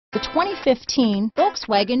The 2015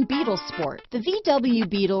 Volkswagen Beetle Sport. The VW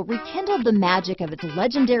Beetle rekindled the magic of its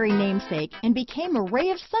legendary namesake and became a ray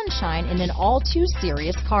of sunshine in an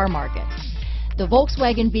all-too-serious car market. The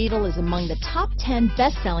Volkswagen Beetle is among the top 10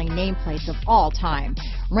 best-selling nameplates of all time,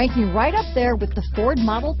 ranking right up there with the Ford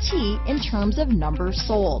Model T in terms of numbers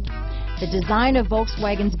sold. The design of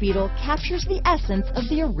Volkswagen's Beetle captures the essence of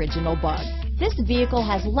the original bug. This vehicle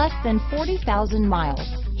has less than 40,000 miles.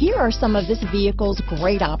 Here are some of this vehicle's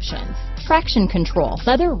great options: traction control,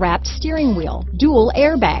 leather-wrapped steering wheel, dual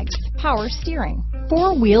airbags, power steering,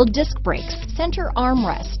 four-wheel disc brakes, center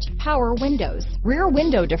armrest, power windows, rear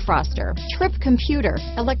window defroster, trip computer,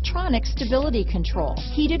 electronic stability control,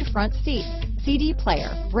 heated front seats, CD player,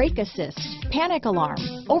 brake assist, panic alarm,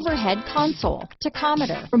 overhead console,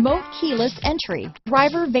 tachometer, remote keyless entry,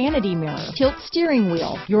 driver vanity mirror, tilt steering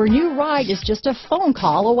wheel. Your new ride is just a phone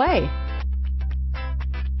call away.